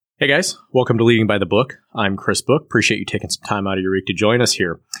Hey guys, welcome to Leading by the Book. I'm Chris Book. Appreciate you taking some time out of your week to join us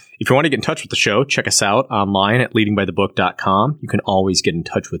here. If you want to get in touch with the show, check us out online at leadingbythebook.com. You can always get in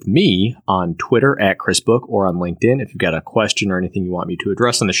touch with me on Twitter at Chris Book or on LinkedIn if you've got a question or anything you want me to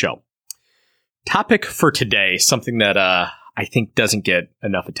address on the show. Topic for today, something that I think doesn't get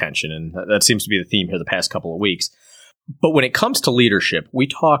enough attention, and that seems to be the theme here the past couple of weeks. But when it comes to leadership, we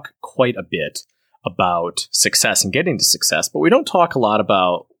talk quite a bit about success and getting to success, but we don't talk a lot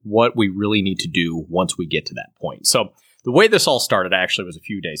about what we really need to do once we get to that point. So the way this all started actually was a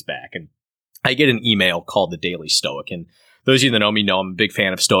few days back, and I get an email called the Daily Stoic. And those of you that know me know I'm a big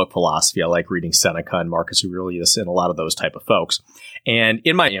fan of Stoic philosophy. I like reading Seneca and Marcus Aurelius and a lot of those type of folks. And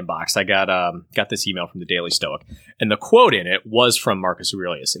in my inbox, I got this email from the Daily Stoic, and the quote in it was from Marcus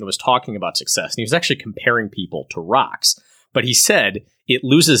Aurelius, and it was talking about success. And he was actually comparing people to rocks, but he said it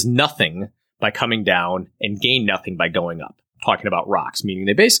loses nothing by coming down and gain nothing by going up. Talking about rocks, meaning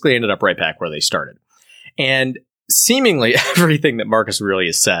they basically ended up right back where they started. And seemingly everything that Marcus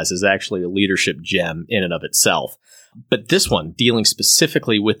Aurelius says is actually a leadership gem in and of itself. But this one, dealing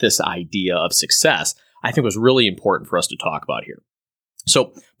specifically with this idea of success, I think was really important for us to talk about here.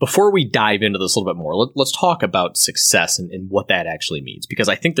 So before we dive into this a little bit more, let's talk about success and what that actually means, because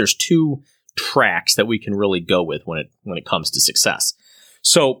I think there's two tracks that we can really go with when it comes to success.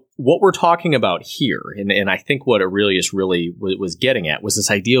 So what we're talking about here, and I think what Aurelius really was getting at, was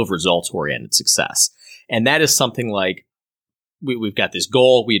this idea of results-oriented success. And that is something like we've got this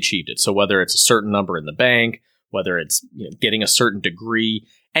goal, we achieved it. So whether it's a certain number in the bank, whether it's getting a certain degree,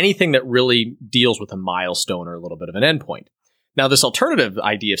 anything that really deals with a milestone or a little bit of an endpoint. Now, this alternative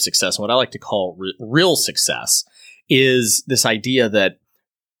idea of success, and what I like to call real success, is this idea that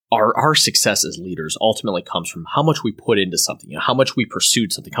our success as leaders ultimately comes from how much we put into something, how much we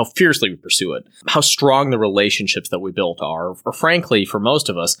pursued something, how fiercely we pursue it, how strong the relationships that we built are, or frankly, for most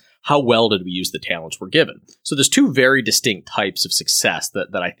of us, how well did we use the talents we're given. So there's two very distinct types of success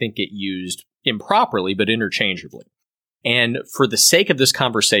that I think get used improperly, but interchangeably. And for the sake of this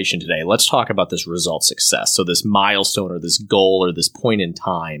conversation today, let's talk about this result success. So this milestone or this goal or this point in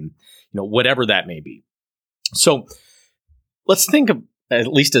time, whatever that may be. So let's think of, at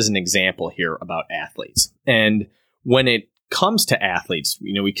least as an example here, about athletes. And when it comes to athletes,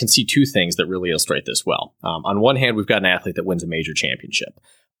 we can see two things that really illustrate this well. On one hand, we've got an athlete that wins a major championship.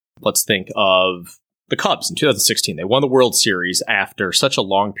 Let's think of the Cubs in 2016. They won the World Series after such a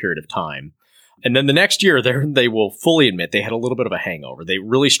long period of time. And then the next year, they will fully admit they had a little bit of a hangover. They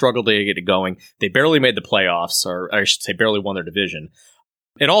really struggled to get it going. They barely made the playoffs, or I should say barely won their division.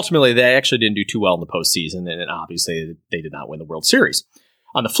 And ultimately, they actually didn't do too well in the postseason, and obviously, they did not win the World Series.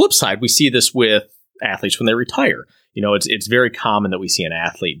 On the flip side, we see this with athletes when they retire. It's very common that we see an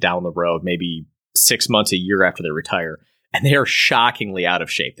athlete down the road, maybe 6 months, a year after they retire, and they are shockingly out of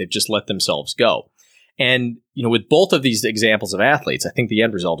shape. They've just let themselves go. And, with both of these examples of athletes, I think the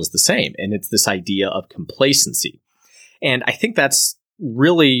end result is the same, and it's this idea of complacency. And I think that's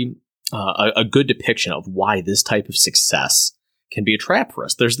really a good depiction of why this type of success can be a trap for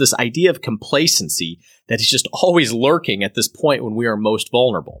us. There's this idea of complacency that is just always lurking at this point when we are most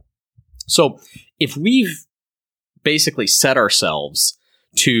vulnerable. So if we've basically set ourselves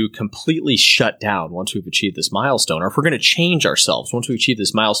to completely shut down once we've achieved this milestone, or if we're going to change ourselves once we achieve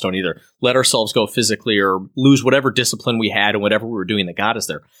this milestone, either let ourselves go physically or lose whatever discipline we had and whatever we were doing that got us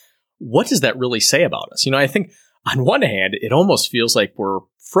there, what does that really say about us? I think on one hand, it almost feels like we're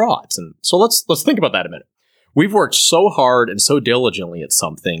frauds. And so let's think about that a minute. We've worked so hard and so diligently at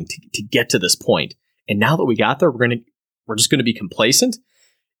something to get to this point. And now that we got there, we're just going to be complacent.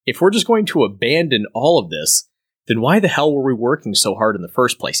 If we're just going to abandon all of this, then why the hell were we working so hard in the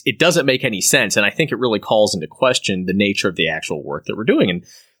first place? It doesn't make any sense. And I think it really calls into question the nature of the actual work that we're doing. And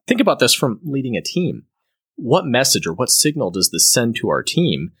think about this from leading a team. What message or what signal does this send to our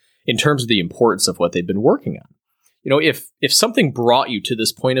team in terms of the importance of what they've been working on? If something brought you to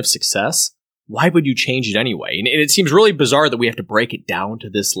this point of success, why would you change it anyway? And it seems really bizarre that we have to break it down to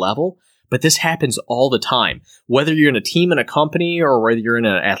this level, but this happens all the time. Whether you're in a team in a company or whether you're in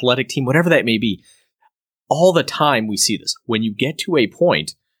an athletic team, whatever that may be, all the time we see this. When you get to a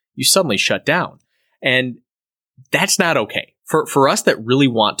point, you suddenly shut down. And that's not okay. For us that really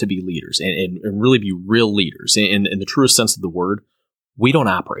want to be leaders and really be real leaders in the truest sense of the word, we don't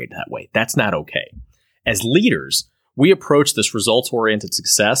operate that way. That's not okay. As leaders, we approach this results-oriented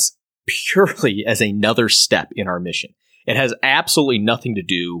success purely as another step in our mission. It has absolutely nothing to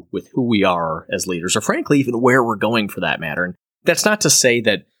do with who we are as leaders, or frankly, even where we're going for that matter. And that's not to say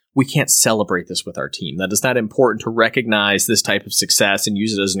that we can't celebrate this with our team. That it's not important to recognize this type of success and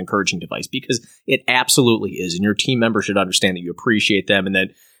use it as an encouraging device, because it absolutely is. And your team members should understand that you appreciate them and that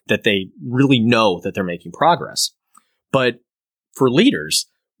that they really know that they're making progress. But for leaders,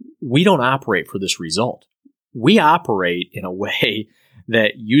 we don't operate for this result. We operate in a way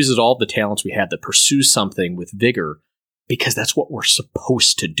that uses all the talents we have, that pursues something with vigor, because that's what we're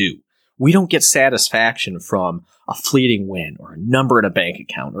supposed to do. We don't get satisfaction from a fleeting win or a number in a bank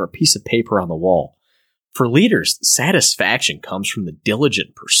account or a piece of paper on the wall. For leaders, satisfaction comes from the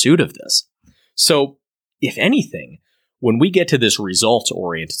diligent pursuit of this. So, if anything, when we get to this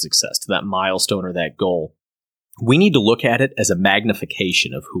results-oriented success, to that milestone or that goal, we need to look at it as a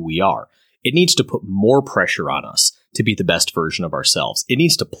magnification of who we are. It needs to put more pressure on us to be the best version of ourselves. It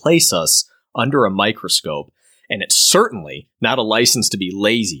needs to place us under a microscope, and it's certainly not a license to be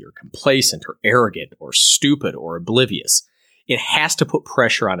lazy or complacent or arrogant or stupid or oblivious. It has to put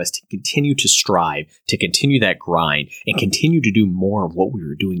pressure on us to continue to strive, to continue that grind, and continue to do more of what we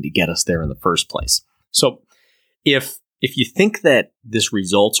were doing to get us there in the first place. So if you think that this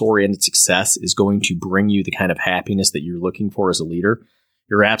results-oriented success is going to bring you the kind of happiness that you're looking for as a leader,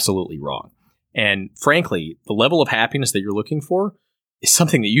 you're absolutely wrong. And frankly, the level of happiness that you're looking for is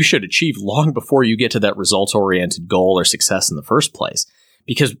something that you should achieve long before you get to that results-oriented goal or success in the first place.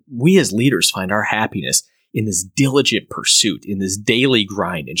 Because we as leaders find our happiness in this diligent pursuit, in this daily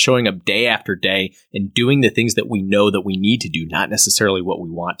grind, and showing up day after day and doing the things that we know that we need to do, not necessarily what we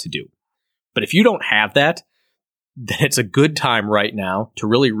want to do. But if you don't have that, then it's a good time right now to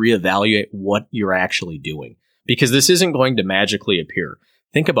really reevaluate what you're actually doing, because this isn't going to magically appear.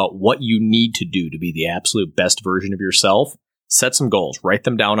 Think about what you need to do to be the absolute best version of yourself. Set some goals, write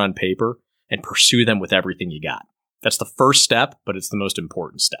them down on paper, and pursue them with everything you got. That's the first step, but it's the most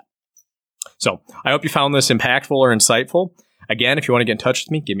important step. So I hope you found this impactful or insightful. Again, if you want to get in touch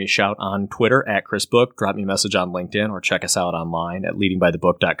with me, give me a shout on Twitter at ChrisBook, drop me a message on LinkedIn, or check us out online at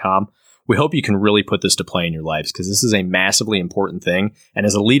leadingbythebook.com. We hope you can really put this to play in your lives, because this is a massively important thing. And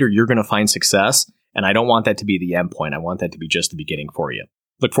as a leader, you're going to find success. And I don't want that to be the end point. I want that to be just the beginning for you.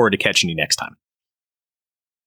 Look forward to catching you next time.